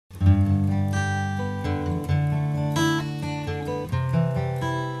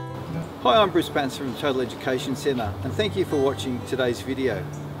Hi, I'm Bruce Banks from the Total Education Centre, and thank you for watching today's video.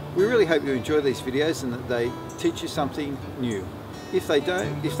 We really hope you enjoy these videos and that they teach you something new. If they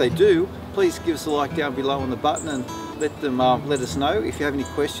do, please give us a like down below on the button and let us know. If you have any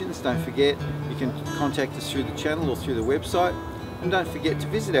questions, don't forget you can contact us through the channel or through the website, and don't forget to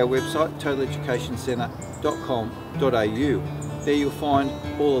visit our website totaleducationcentre.com.au. There you'll find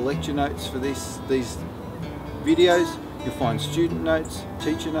all the lecture notes for these videos. You'll find student notes,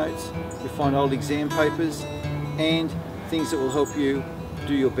 teacher notes, you'll find old exam papers and things that will help you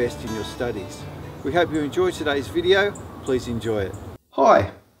do your best in your studies. We hope you enjoy today's video. Please enjoy it.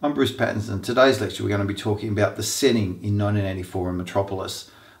 Hi, I'm Bruce Pattinson. Today's lecture we're going to be talking about the setting in 1984 in Metropolis.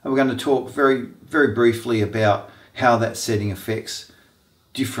 And we're going to talk very briefly about how that setting affects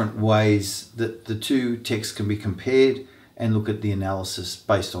different ways that the two texts can be compared and look at the analysis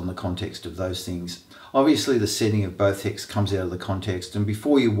based on the context of those things. Obviously the setting of both texts comes out of the context, and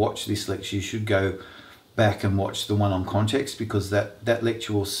before you watch this lecture you should go back and watch the one on context, because that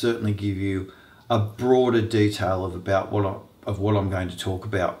lecture will certainly give you a broader detail of what I'm going to talk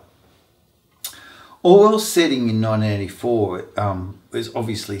about. Orwell's setting in 1984 is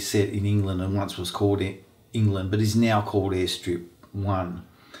obviously set in England, and once was called England but is now called Airstrip 1.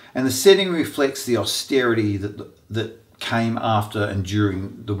 And the setting reflects the austerity that came after and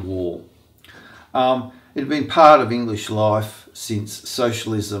during the war. It had been part of English life since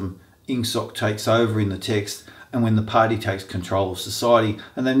socialism, Ingsoc takes over in the text, and when the party takes control of society,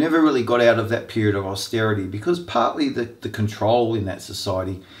 and they never really got out of that period of austerity, because partly the control in that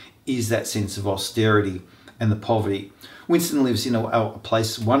society is that sense of austerity and the poverty. Winston lives in a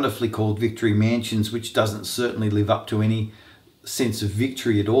place wonderfully called Victory Mansions, which doesn't certainly live up to any sense of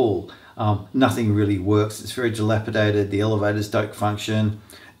victory at all. Nothing really works. It's very dilapidated, the elevators don't function,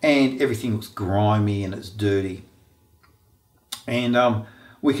 and everything looks grimy and it's dirty. And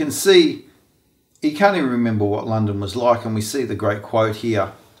we can see, he can't even remember what London was like, and we see the great quote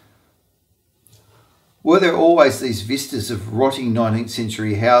here. Were there always these vistas of rotting 19th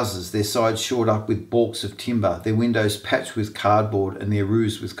century houses, their sides shored up with baulks of timber, their windows patched with cardboard and their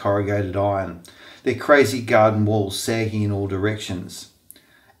roofs with corrugated iron, their crazy garden walls sagging in all directions?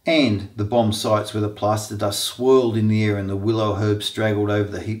 And the bomb sites where the plaster dust swirled in the air and the willow herb straggled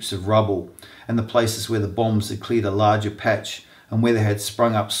over the heaps of rubble, and the places where the bombs had cleared a larger patch and where there had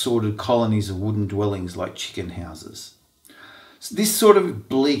sprung up sordid colonies of wooden dwellings like chicken houses. So this sort of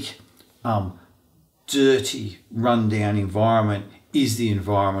bleak, dirty, run-down environment is the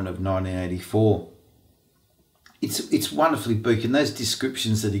environment of 1984. It's wonderfully bleak, and those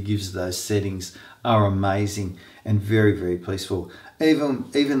descriptions that he gives of those settings are amazing and very peaceful. Even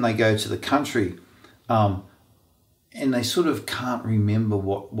they go to the country and they sort of can't remember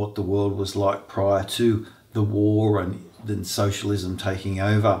what the world was like prior to the war and then socialism taking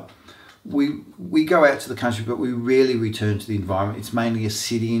over. We go out to the country, but we rarely return to the environment. It's mainly a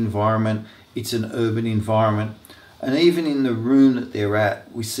city environment, it's an urban environment. And even in the room that they're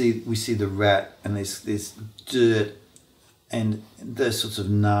at, we see the rat, and there's dirt and those sorts of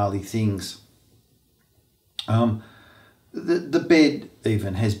gnarly things. The bed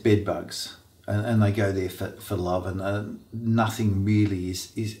even has bed bugs, and they go there for love, and nothing really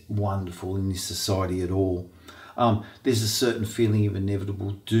is wonderful in this society at all. There's a certain feeling of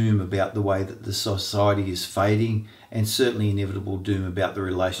inevitable doom about the way that the society is fading, and certainly inevitable doom about the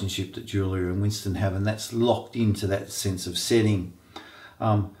relationship that Julia and Winston have, and that's locked into that sense of setting.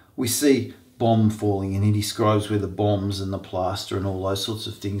 We see bomb falling, and he describes where the bombs and the plaster and all those sorts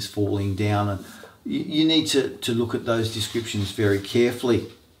of things falling down, and you need to look at those descriptions very carefully.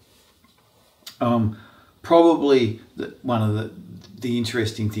 Probably one of the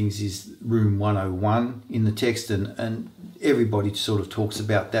interesting things is room 101 in the text, and everybody sort of talks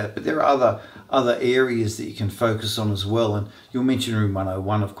about that, but there are other areas that you can focus on as well, and you'll mention room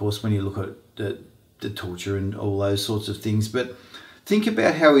 101 of course when you look at the torture and all those sorts of things. But think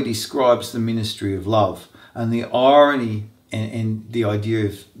about how he describes the ministry of love and the irony and the idea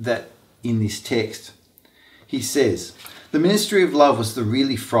of that in this text. He says, the ministry of love was the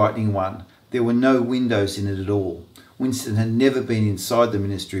really frightening one. There were no windows in it at all. Winston had never been inside the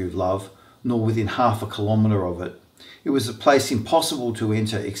ministry of love, nor within half a kilometre of it. It was a place impossible to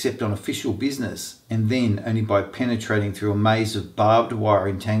enter except on official business, and then only by penetrating through a maze of barbed wire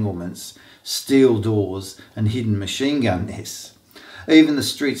entanglements, steel doors and hidden machine gun nests. Even the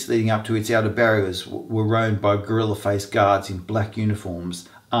streets leading up to its outer barriers were roamed by gorilla-faced guards in black uniforms,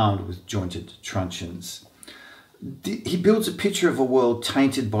 armed with jointed truncheons. He builds a picture of a world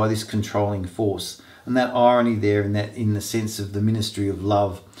tainted by this controlling force, and that irony there in the sense of the ministry of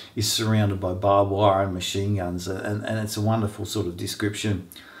love is surrounded by barbed wire and machine guns, and it's a wonderful sort of description.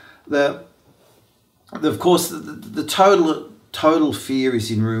 Of course, the total fear is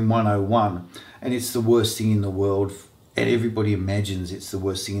in room 101, and it's the worst thing in the world, and everybody imagines it's the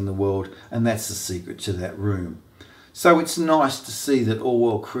worst thing in the world, and that's the secret to that room. So it's nice to see that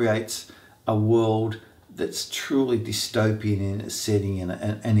Orwell creates a world that's truly dystopian in its setting and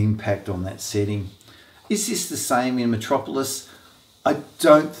an impact on that setting. Is this the same in Metropolis? I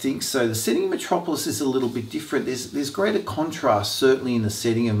don't think so. The setting of Metropolis is a little bit different. There's greater contrast certainly in the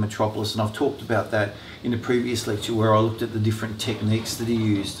setting of Metropolis, and I've talked about that in a previous lecture where I looked at the different techniques that he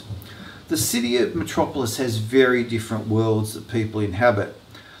used. The city of Metropolis has very different worlds that people inhabit.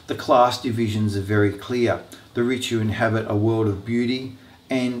 The class divisions are very clear. The rich who inhabit a world of beauty,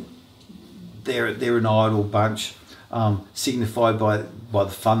 and they're an idle bunch, signified by the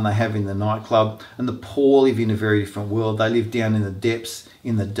fun they have in the nightclub. And the poor live in a very different world. They live down in the depths,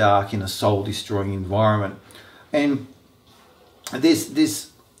 in the dark, in a soul-destroying environment. And there's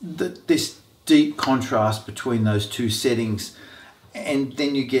this deep contrast between those two settings. And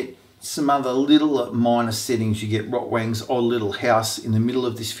then you get some other little minor settings. You get Rotwang's odd little house in the middle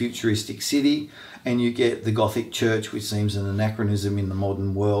of this futuristic city, and you get the Gothic church, which seems an anachronism in the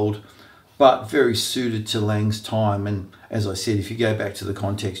modern world, but very suited to Lang's time. And as I said, if you go back to the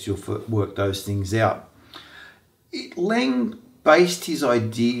context, you'll work those things out. Lang based his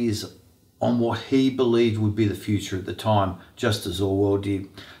ideas on what he believed would be the future at the time, just as Orwell did.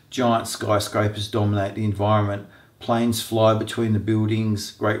 Giant skyscrapers dominate the environment, planes fly between the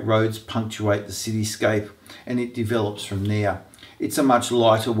buildings, great roads punctuate the cityscape, and it develops from there. It's a much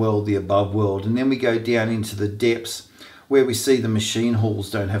lighter world, the above world, and then we go down into the depths, where we see the machine halls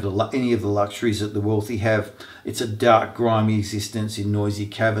don't have any of the luxuries that the wealthy have. It's a dark, grimy existence in noisy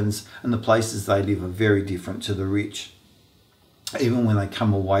caverns, and the places they live are very different to the rich. Even when they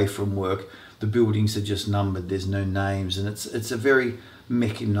come away from work, the buildings are just numbered, there's no names, and it's a very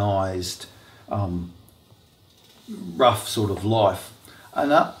mechanised, rough sort of life.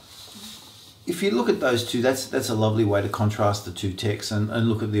 And if you look at those two, that's a lovely way to contrast the two texts and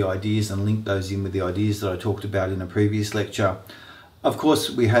look at the ideas and link those in with the ideas that I talked about in a previous lecture. Of course,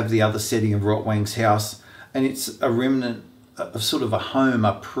 we have the other setting of Rotwang's house, and it's a remnant of sort of a home,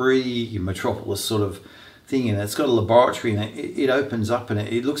 a pre-Metropolis sort of thing, and it's got a laboratory, and it opens up, and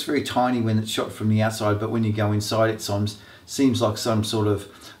it looks very tiny when it's shot from the outside, but when you go inside, it seems like some sort of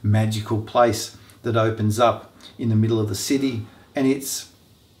magical place that opens up in the middle of the city, and it's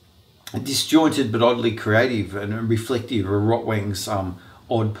disjointed but oddly creative and reflective of Rotwang's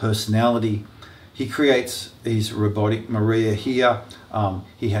odd personality. He creates his robotic Maria here.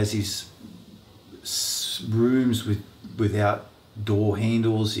 He has his rooms without door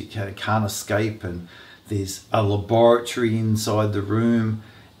handles. You can't escape, and there's a laboratory inside the room,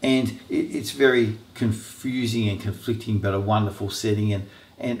 and it's very confusing and conflicting, but a wonderful setting.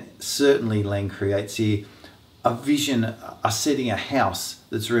 And certainly Lang creates here a vision, a setting, a house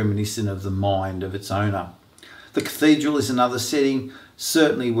that's reminiscent of the mind of its owner. The cathedral is another setting.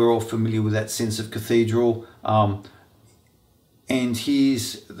 Certainly we're all familiar with that sense of cathedral. And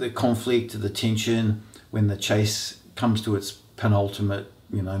here's the conflict, the tension, when the chase comes to its penultimate,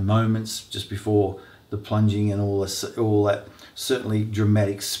 moments just before the plunging, and all that certainly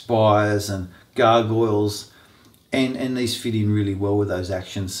dramatic spires and gargoyles. And these fit in really well with those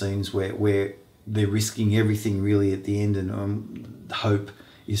action scenes where they're risking everything really at the end, and hope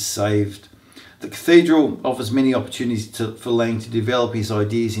is saved. The cathedral offers many opportunities for Lang to develop his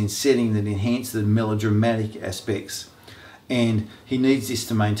ideas in setting that enhance the melodramatic aspects, and he needs this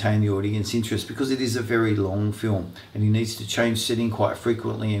to maintain the audience interest, because it is a very long film, and he needs to change setting quite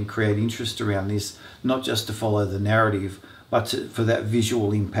frequently and create interest around this, not just to follow the narrative, but for that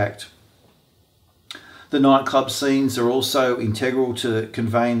visual impact. The nightclub scenes are also integral to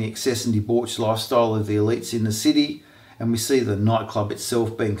conveying the excess and debauched lifestyle of the elites in the city, and we see the nightclub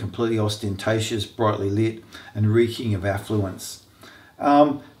itself being completely ostentatious, brightly lit, and reeking of affluence.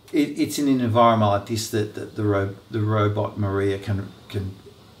 It's in an environment like this that the robot Maria can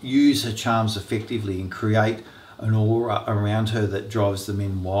use her charms effectively and create an aura around her that drives the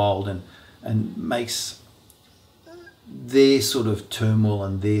men wild and makes their sort of turmoil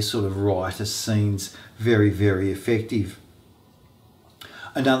and their sort of riotous scenes very, very effective.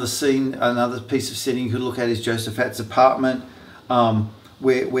 Another scene, another piece of setting you could look at is Josephat's apartment,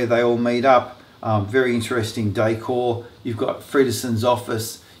 where they all meet up. Very interesting decor. You've got Fredison's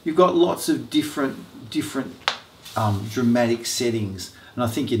office. You've got lots of different dramatic settings, and I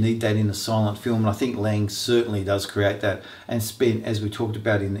think you need that in a silent film, and I think Lang certainly does create that, and spent, as we talked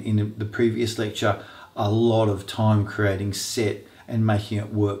about in the previous lecture, a lot of time creating set and making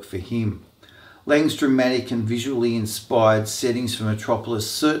it work for him. Lang's dramatic and visually inspired settings for Metropolis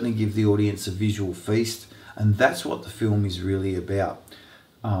certainly give the audience a visual feast, and that's what the film is really about.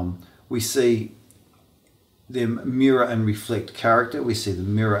 We see them mirror and reflect character, we see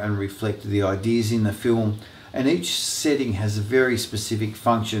them mirror and reflect the ideas in the film, and each setting has a very specific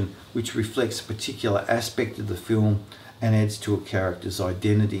function which reflects a particular aspect of the film and adds to a character's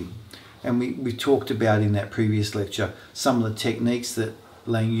identity. And we talked about in that previous lecture some of the techniques that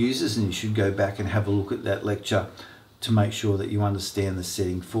Lang uses, and you should go back and have a look at that lecture to make sure that you understand the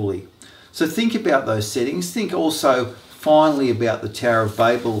setting fully. So think about those settings. Think also finally about the Tower of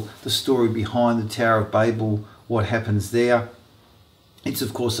Babel, the story behind the Tower of Babel, what happens there. It's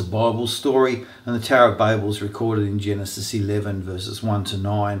of course a Bible story, and the Tower of Babel is recorded in Genesis 11 verses 1 to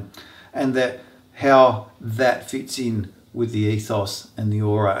 9, and that how that fits in with the ethos and the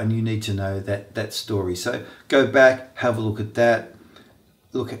aura, and you need to know that story. So go back, have a look at that,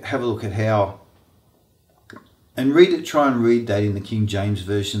 have a look at how, and read it. Try and read that in the King James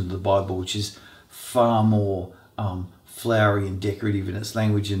version of the Bible, which is far more flowery and decorative in its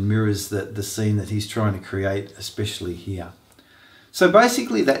language and mirrors the scene that he's trying to create, especially here. So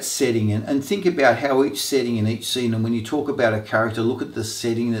basically that's setting, and think about how each setting in each scene, and when you talk about a character, look at the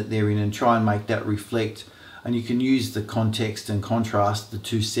setting that they're in and try and make that reflect. And you can use the context and contrast the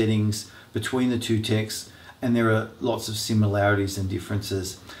two settings between the two texts, and there are lots of similarities and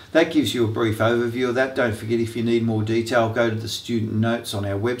differences. That gives you a brief overview of that. Don't forget, if you need more detail, go to the student notes on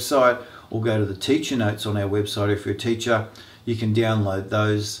our website, or go to the teacher notes on our website. If you're a teacher, you can download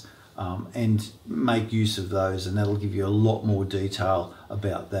those and make use of those, and that'll give you a lot more detail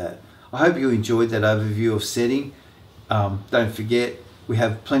about that. I hope you enjoyed that overview of setting. Don't forget, we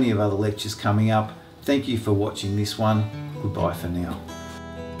have plenty of other lectures coming up. Thank you for watching this one. Goodbye for now.